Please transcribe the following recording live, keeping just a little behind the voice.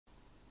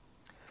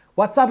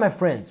What's up my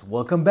friends,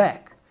 welcome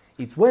back.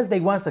 It's Wednesday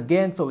once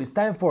again, so it's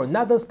time for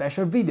another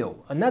special video,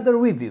 another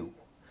review.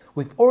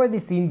 We've already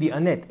seen the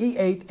Anet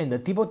E8 and the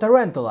Tivo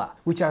Tarantula,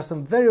 which are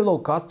some very low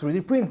cost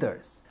 3D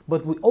printers.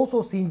 But we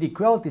also seen the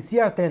Creality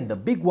CR10, the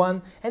big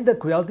one, and the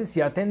Creality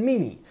CR10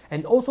 Mini,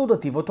 and also the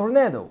Tivo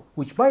Tornado,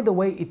 which by the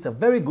way it's a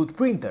very good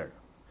printer.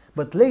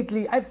 But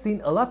lately I've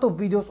seen a lot of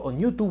videos on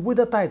YouTube with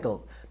the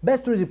title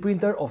Best 3D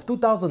Printer of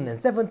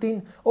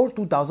 2017 or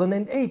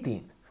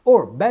 2018,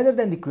 or better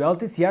than the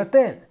Creality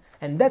CR10,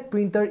 and that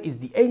printer is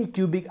the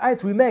Anycubic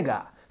i3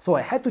 Mega, so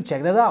I had to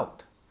check that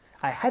out.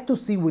 I had to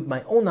see with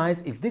my own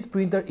eyes if this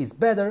printer is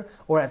better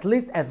or at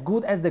least as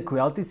good as the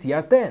Creality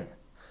CR10.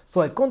 So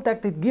I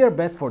contacted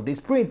GearBest for this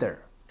printer.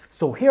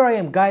 So here I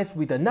am guys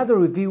with another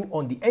review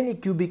on the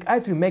Anycubic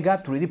i3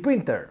 Mega 3D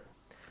printer.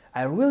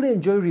 I really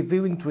enjoy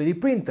reviewing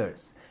 3D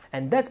printers,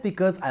 and that's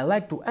because I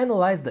like to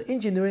analyze the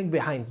engineering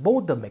behind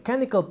both the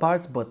mechanical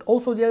parts but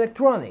also the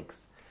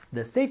electronics,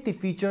 the safety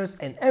features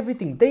and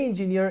everything they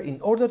engineer in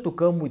order to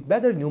come with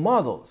better new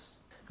models.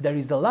 There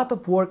is a lot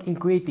of work in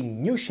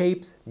creating new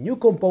shapes, new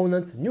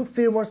components, new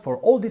firmwares for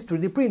all these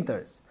 3D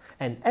printers.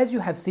 And as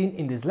you have seen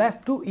in these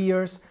last 2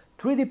 years,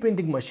 3D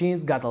printing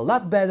machines got a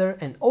lot better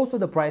and also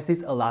the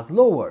prices a lot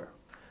lower.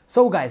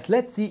 So guys,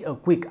 let's see a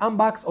quick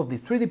unbox of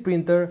this 3D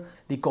printer,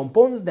 the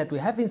components that we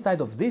have inside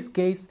of this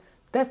case,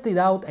 test it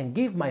out and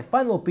give my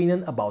final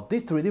opinion about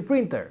this 3D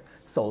printer.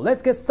 So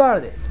let's get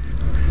started!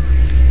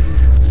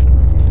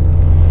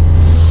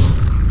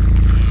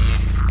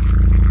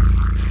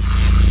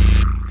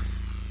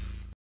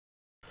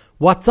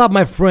 What's up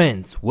my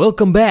friends,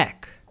 welcome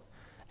back!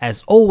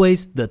 As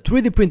always, the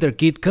 3D printer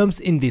kit comes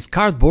in this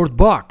cardboard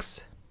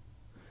box.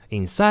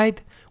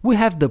 Inside, we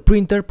have the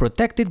printer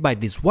protected by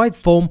this white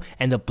foam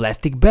and a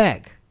plastic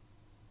bag.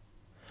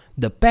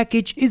 The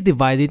package is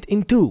divided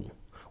in two,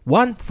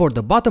 one for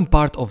the bottom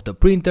part of the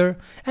printer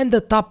and the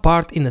top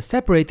part in a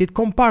separated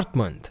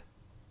compartment.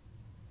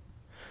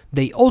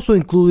 They also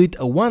included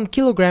a 1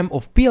 kilogram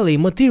of PLA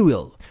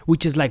material,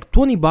 which is like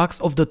 20 bucks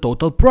of the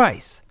total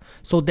price.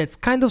 So that's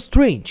kind of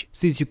strange,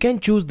 since you can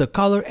choose the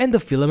color and the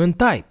filament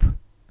type.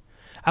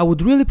 I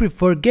would really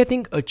prefer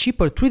getting a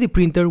cheaper 3D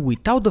printer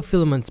without the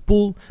filament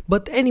spool,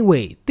 but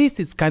anyway, this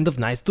is kind of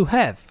nice to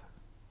have.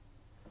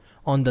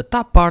 On the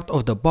top part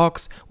of the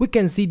box, we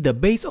can see the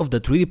base of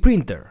the 3D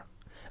printer,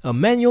 a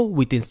manual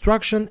with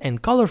instruction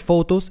and color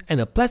photos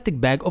and a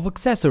plastic bag of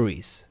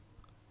accessories.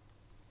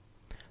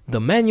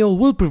 The manual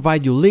will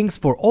provide you links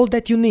for all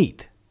that you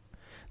need,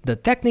 the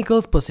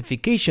technical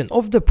specification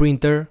of the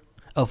printer,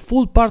 a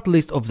full part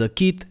list of the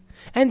kit,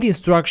 and the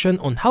instruction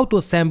on how to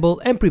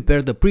assemble and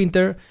prepare the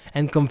printer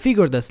and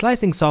configure the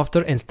slicing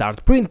software and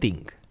start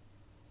printing.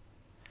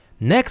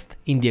 Next,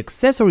 in the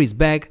accessories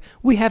bag,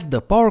 we have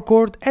the power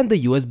cord and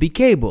the USB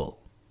cable.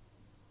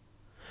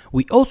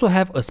 We also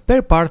have a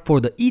spare part for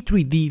the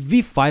E3D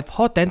V5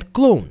 hot end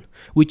clone,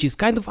 which is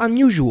kind of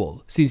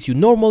unusual since you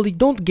normally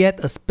don't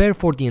get a spare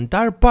for the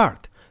entire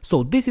part,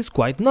 so this is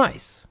quite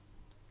nice.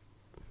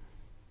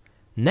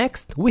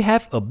 Next, we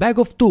have a bag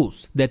of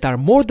tools that are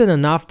more than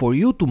enough for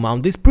you to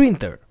mount this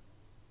printer.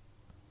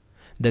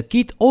 The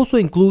kit also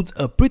includes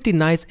a pretty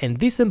nice and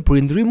decent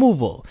print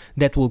removal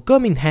that will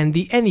come in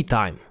handy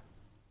anytime.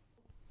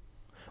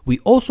 We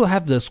also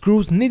have the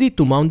screws needed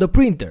to mount the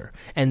printer,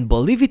 and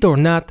believe it or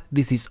not,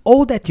 this is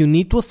all that you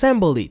need to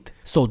assemble it,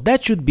 so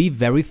that should be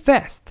very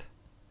fast.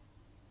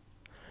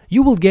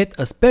 You will get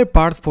a spare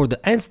part for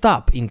the end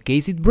stop in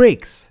case it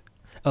breaks,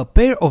 a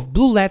pair of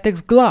blue latex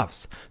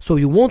gloves, so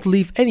you won't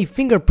leave any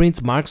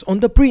fingerprints marks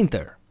on the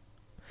printer,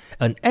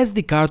 an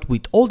SD card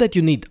with all that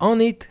you need on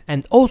it,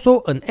 and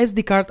also an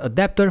SD card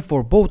adapter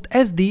for both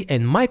SD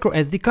and micro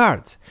SD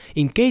cards,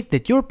 in case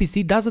that your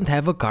PC doesn't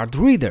have a card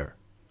reader.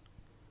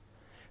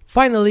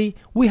 Finally,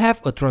 we have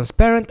a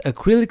transparent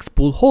acrylic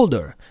spool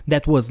holder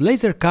that was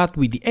laser cut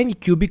with the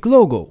Anycubic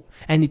logo,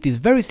 and it is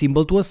very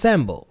simple to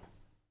assemble.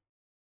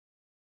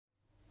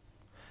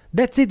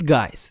 That's it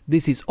guys,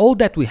 this is all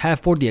that we have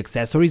for the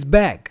accessories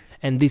bag,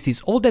 and this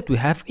is all that we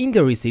have in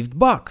the received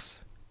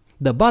box.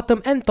 The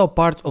bottom and top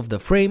parts of the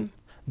frame,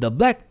 the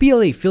black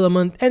PLA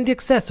filament and the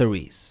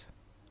accessories.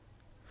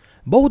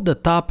 Both the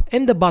top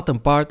and the bottom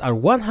part are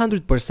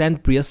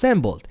 100%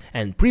 pre-assembled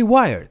and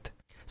pre-wired,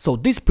 so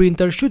this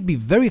printer should be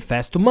very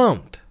fast to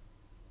mount.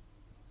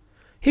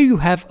 Here you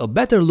have a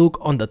better look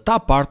on the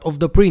top part of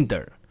the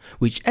printer,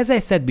 which as I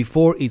said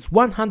before is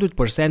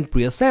 100%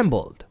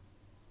 pre-assembled.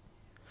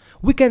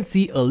 We can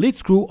see a lead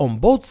screw on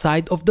both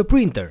sides of the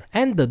printer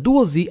and the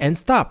dual Z end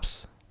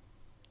stops.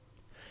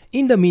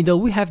 In the middle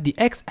we have the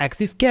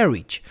X-axis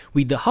carriage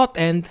with the hot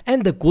end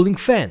and the cooling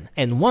fan,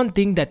 and one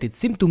thing that it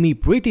seemed to me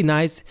pretty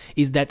nice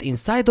is that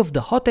inside of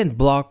the hot end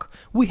block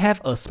we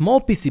have a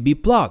small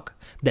PCB plug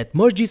that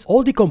merges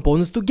all the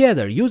components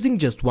together using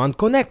just one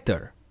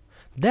connector.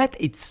 That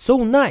is so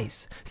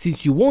nice,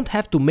 since you won't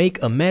have to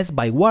make a mess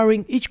by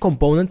wiring each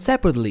component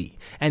separately,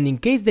 and in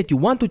case that you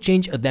want to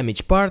change a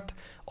damaged part,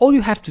 all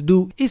you have to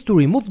do is to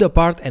remove the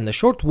part and a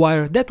short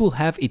wire that will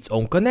have its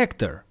own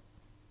connector.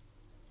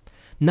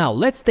 Now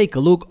let's take a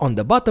look on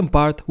the bottom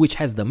part, which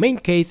has the main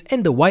case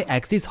and the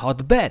Y-axis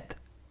hot bed.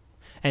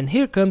 And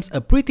here comes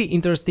a pretty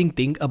interesting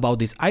thing about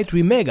this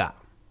i3 Mega.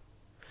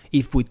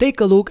 If we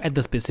take a look at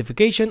the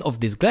specification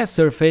of this glass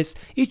surface,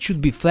 it should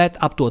be flat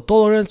up to a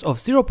tolerance of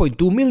 0.2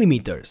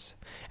 mm,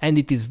 and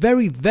it is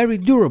very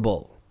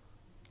durable.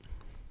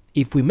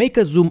 If we make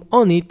a zoom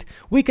on it,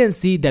 we can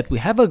see that we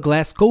have a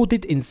glass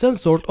coated in some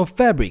sort of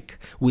fabric,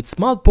 with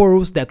small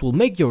pores that will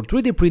make your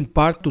 3D print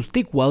part to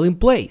stick well in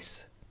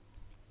place.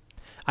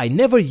 I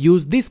never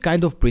used this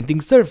kind of printing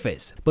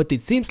surface, but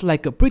it seems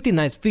like a pretty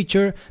nice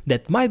feature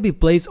that might be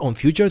placed on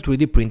future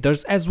 3D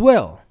printers as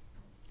well.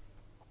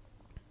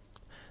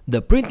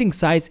 The printing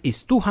size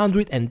is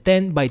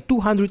 210 by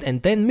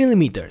 210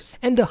 mm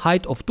and the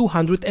height of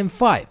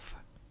 205.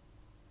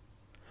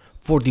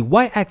 For the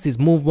Y-axis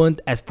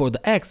movement, as for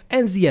the X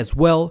and Z as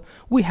well,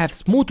 we have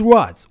smooth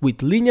rods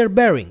with linear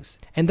bearings,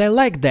 and I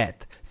like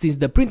that, since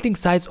the printing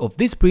size of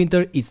this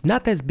printer is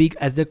not as big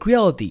as the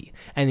Creality,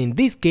 and in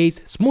this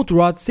case smooth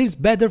rod seems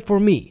better for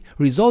me,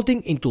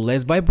 resulting into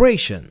less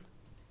vibration.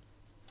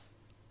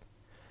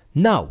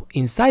 Now,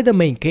 inside the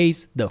main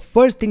case, the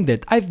first thing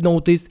that I've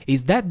noticed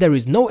is that there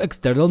is no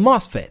external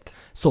MOSFET,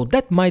 so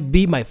that might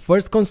be my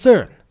first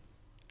concern.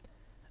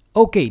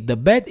 Okay, the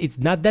bed is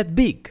not that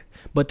big,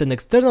 but an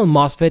external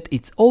MOSFET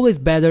is always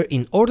better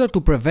in order to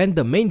prevent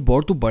the main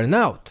board to burn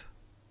out.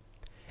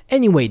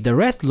 Anyway, the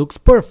rest looks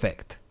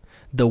perfect.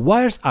 The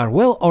wires are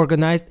well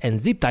organized and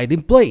zip-tied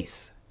in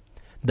place.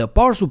 The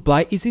power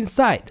supply is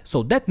inside,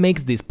 so that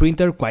makes this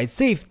printer quite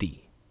safety.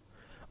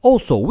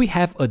 Also, we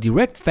have a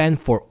direct fan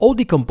for all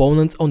the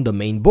components on the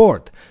main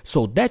board,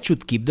 so that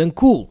should keep them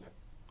cool.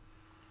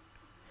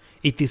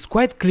 It is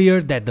quite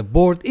clear that the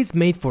board is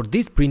made for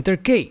this printer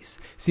case,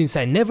 since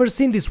I never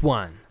seen this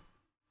one.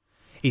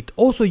 It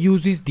also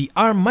uses the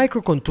ARM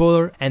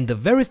microcontroller, and the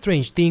very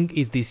strange thing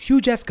is this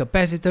huge ass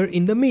capacitor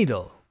in the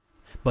middle.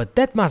 But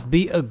that must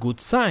be a good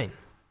sign.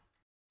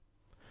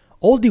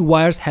 All the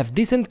wires have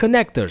decent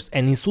connectors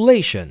and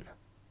insulation.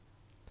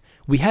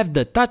 We have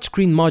the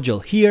touchscreen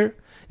module here,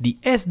 the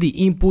SD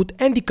input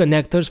and the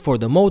connectors for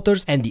the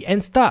motors and the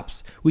end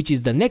stops, which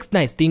is the next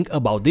nice thing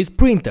about this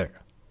printer.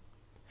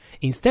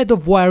 Instead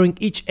of wiring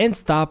each end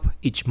stop,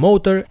 each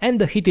motor and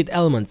the heated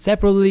element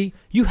separately,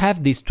 you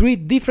have these 3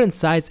 different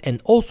size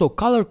and also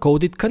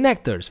color-coded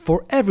connectors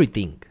for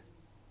everything.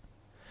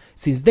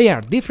 Since they are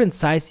different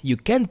size, you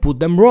can't put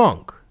them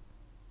wrong.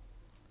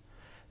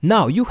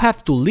 Now you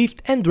have to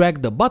lift and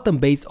drag the bottom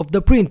base of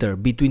the printer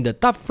between the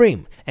top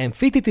frame and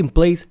fit it in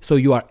place, so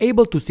you are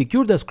able to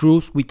secure the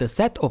screws with a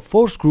set of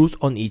 4 screws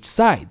on each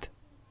side.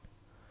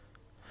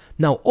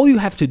 Now all you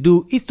have to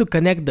do is to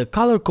connect the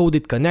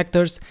color-coded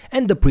connectors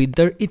and the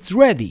printer is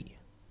ready.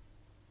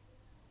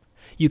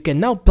 You can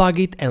now plug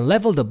it and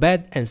level the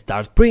bed and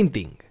start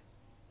printing.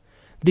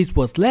 This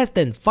was less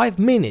than 5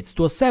 minutes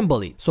to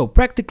assemble it, so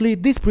practically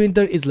this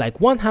printer is like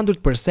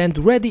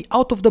 100% ready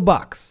out of the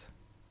box.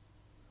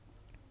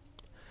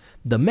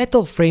 The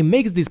metal frame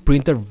makes this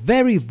printer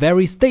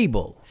very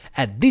stable.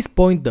 At this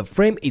point the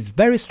frame is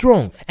very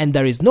strong and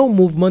there is no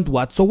movement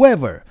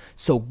whatsoever,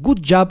 so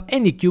good job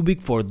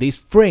Anycubic for this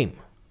frame.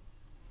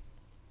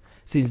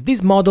 Since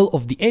this model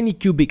of the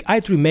Anycubic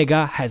i3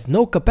 Mega has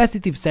no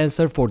capacitive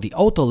sensor for the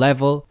auto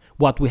level,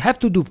 what we have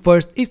to do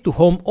first is to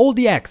home all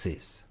the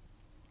axes.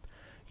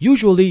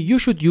 Usually you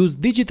should use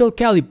digital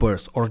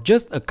calipers or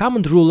just a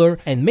common ruler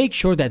and make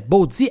sure that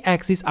both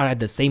Z-axes are at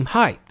the same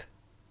height.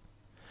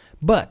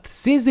 But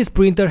since this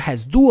printer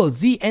has dual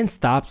Z end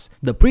stops,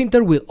 the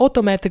printer will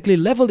automatically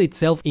level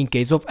itself in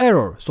case of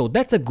error, so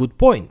that's a good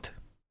point.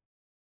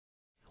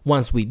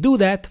 Once we do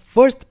that,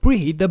 first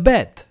preheat the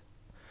bed.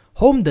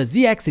 Home the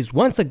Z-axis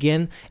once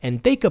again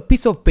and take a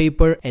piece of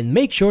paper and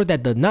make sure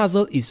that the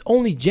nozzle is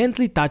only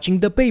gently touching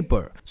the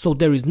paper, so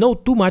there is no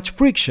too much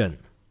friction.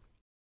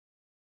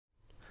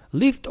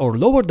 Lift or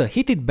lower the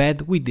heated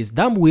bed with these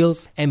dumb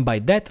wheels and by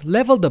that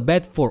level the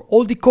bed for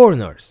all the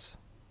corners.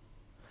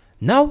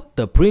 Now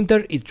the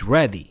printer is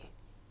ready.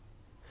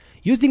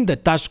 Using the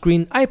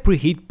touchscreen, I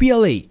preheat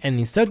PLA and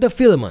insert the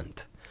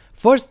filament,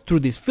 first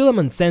through this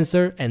filament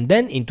sensor and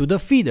then into the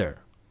feeder.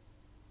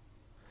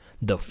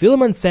 The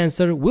filament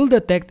sensor will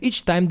detect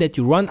each time that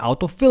you run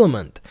out of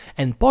filament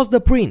and pause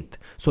the print,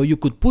 so you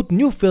could put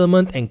new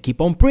filament and keep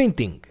on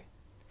printing.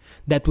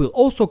 That will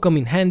also come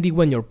in handy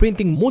when you're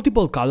printing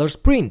multiple colors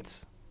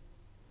prints.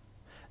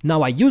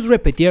 Now I use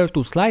Repetier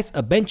to slice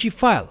a Benchy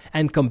file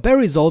and compare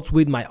results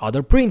with my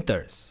other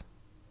printers.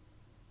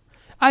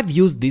 I've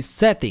used these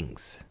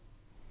settings.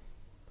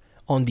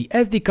 On the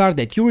SD card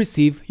that you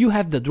receive, you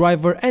have the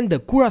driver and the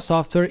Cura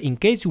software in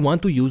case you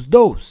want to use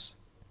those.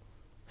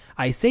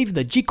 I save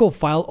the G-code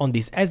file on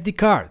this SD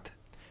card,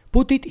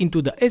 put it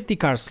into the SD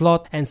card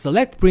slot and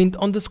select print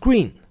on the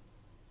screen.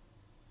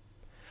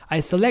 I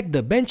select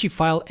the Benchy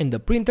file and the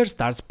printer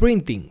starts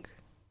printing.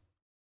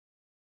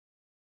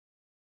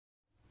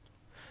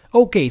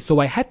 Okay, so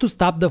I had to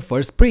stop the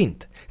first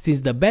print,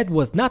 since the bed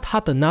was not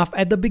hot enough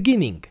at the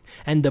beginning,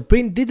 and the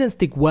print didn't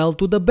stick well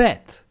to the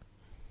bed.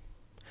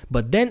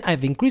 But then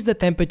I've increased the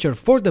temperature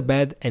for the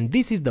bed, and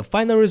this is the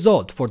final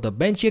result for the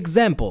benchy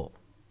example.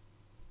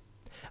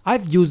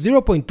 I've used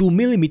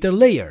 0.2mm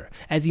layer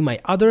as in my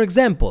other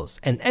examples,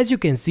 and as you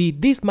can see,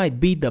 this might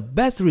be the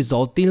best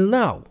result till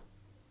now.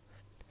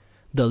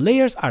 The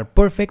layers are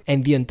perfect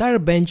and the entire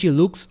benchy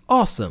looks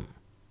awesome.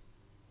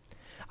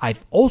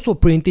 I've also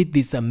printed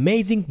this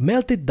amazing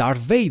melted Darth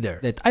Vader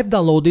that I've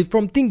downloaded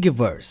from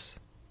Thingiverse.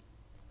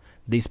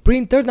 This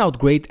print turned out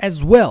great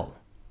as well.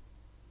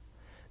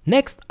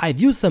 Next, I've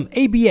used some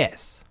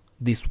ABS.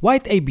 This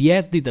white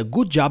ABS did a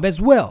good job as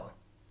well.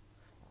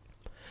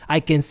 I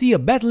can see a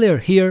bad layer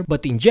here,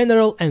 but in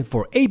general and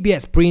for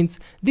ABS prints,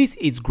 this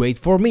is great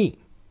for me.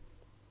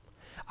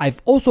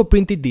 I've also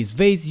printed this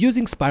vase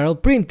using spiral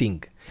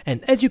printing,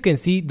 and as you can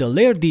see, the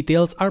layer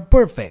details are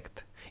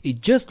perfect.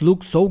 It just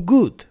looks so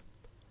good.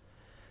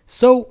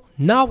 So,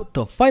 now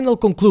the final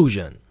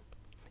conclusion.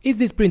 Is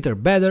this printer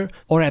better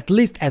or at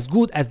least as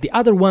good as the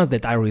other ones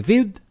that I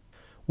reviewed?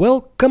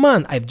 Well, come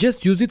on, I've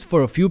just used it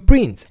for a few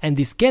prints and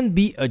this can't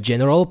be a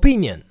general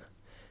opinion.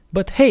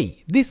 But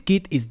hey, this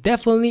kit is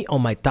definitely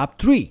on my top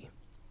 3.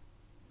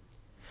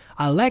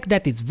 I like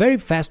that it's very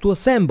fast to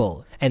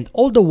assemble and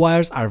all the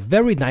wires are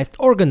very nice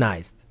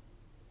organized.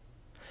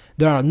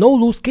 There are no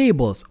loose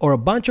cables or a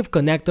bunch of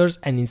connectors,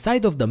 and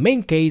inside of the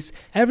main case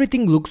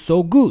everything looks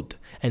so good,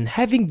 and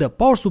having the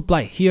power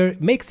supply here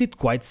makes it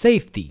quite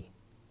safety.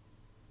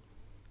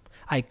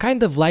 I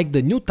kind of like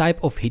the new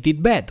type of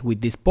heated bed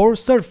with this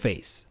porous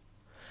surface.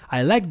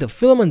 I like the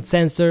filament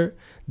sensor,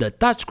 the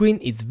touchscreen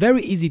is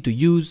very easy to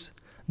use,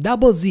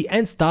 double Z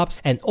end stops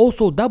and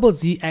also double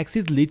Z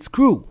axis lead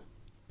screw.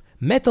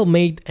 Metal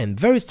made and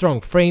very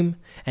strong frame,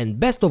 and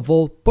best of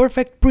all,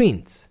 perfect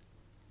prints.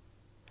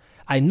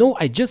 I know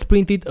I just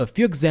printed a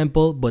few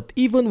examples, but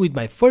even with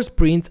my first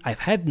prints I've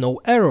had no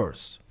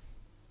errors.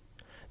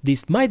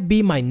 This might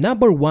be my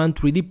number 1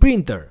 3D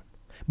printer,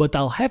 but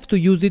I'll have to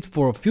use it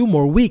for a few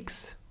more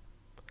weeks.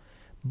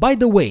 By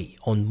the way,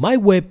 on my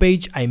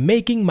webpage I'm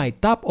making my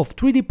top of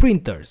 3D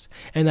printers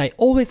and I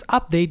always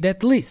update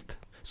that list,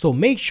 so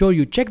make sure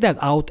you check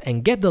that out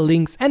and get the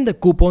links and the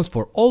coupons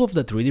for all of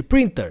the 3D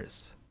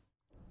printers.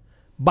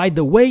 By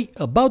the way,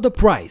 about the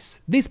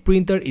price, this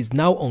printer is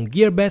now on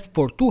GearBest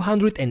for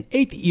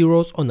 280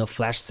 euros on a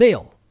flash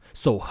sale,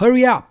 so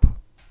hurry up!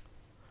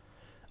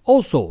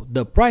 Also,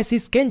 the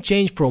prices can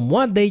change from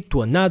one day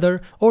to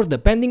another or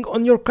depending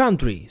on your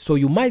country, so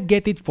you might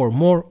get it for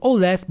more or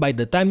less by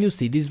the time you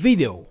see this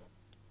video.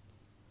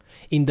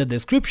 In the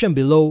description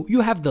below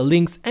you have the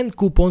links and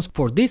coupons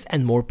for this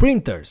and more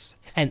printers,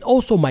 and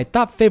also my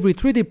top favorite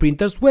 3D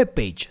printers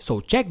webpage,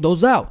 so check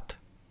those out.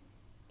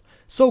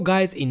 So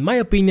guys, in my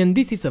opinion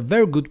this is a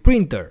very good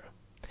printer.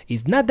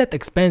 It's not that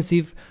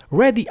expensive,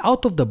 ready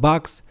out of the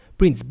box,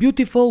 prints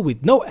beautiful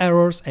with no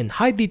errors and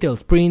high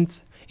details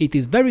prints. It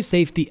is very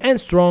safety and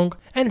strong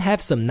and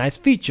have some nice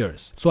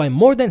features, so I'm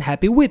more than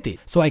happy with it,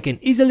 so I can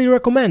easily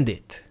recommend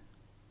it.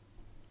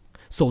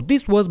 So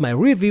this was my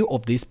review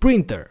of this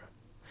printer.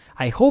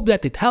 I hope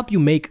that it helped you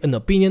make an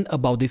opinion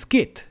about this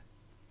kit.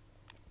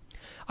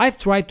 I've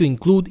tried to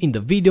include in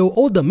the video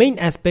all the main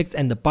aspects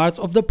and the parts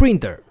of the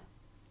printer.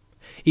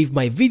 If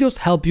my videos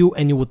help you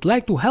and you would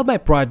like to help my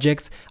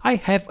projects, I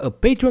have a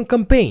Patreon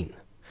campaign.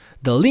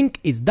 The link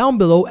is down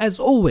below as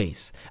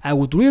always. I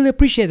would really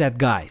appreciate that,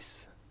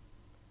 guys.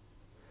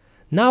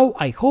 Now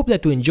I hope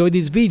that you enjoyed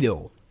this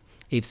video.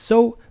 If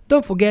so,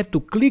 don't forget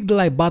to click the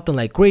like button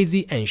like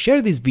crazy and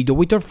share this video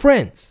with your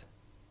friends.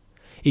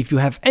 If you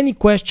have any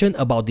question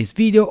about this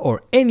video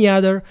or any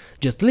other,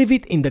 just leave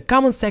it in the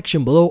comment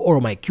section below or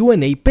my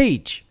Q&A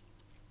page.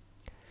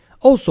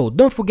 Also,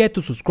 don't forget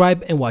to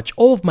subscribe and watch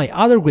all of my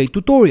other great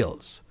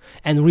tutorials.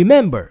 And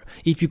remember,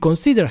 if you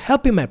consider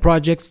helping my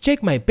projects,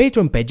 check my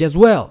Patreon page as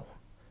well.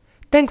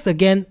 Thanks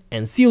again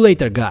and see you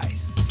later,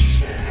 guys.